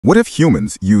What if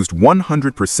humans used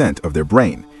 100% of their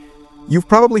brain? You've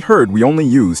probably heard we only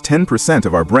use 10%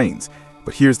 of our brains,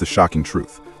 but here's the shocking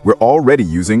truth. We're already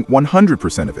using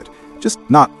 100% of it, just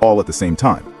not all at the same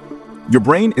time. Your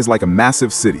brain is like a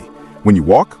massive city. When you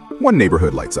walk, one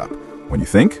neighborhood lights up. When you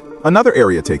think, another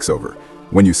area takes over.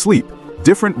 When you sleep,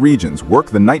 different regions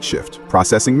work the night shift,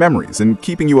 processing memories and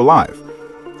keeping you alive.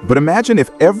 But imagine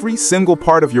if every single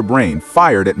part of your brain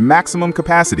fired at maximum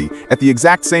capacity at the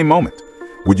exact same moment.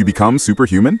 Would you become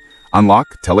superhuman?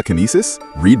 Unlock telekinesis?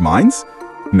 Read minds?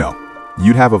 No,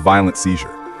 you'd have a violent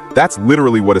seizure. That's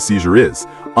literally what a seizure is.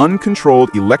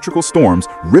 Uncontrolled electrical storms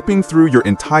ripping through your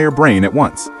entire brain at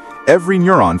once. Every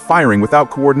neuron firing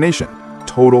without coordination.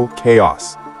 Total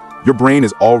chaos. Your brain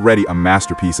is already a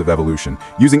masterpiece of evolution,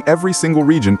 using every single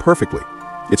region perfectly.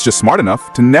 It's just smart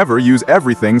enough to never use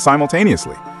everything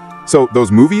simultaneously. So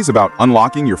those movies about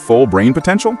unlocking your full brain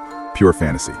potential? Pure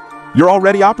fantasy. You're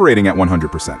already operating at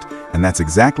 100%, and that's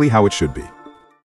exactly how it should be.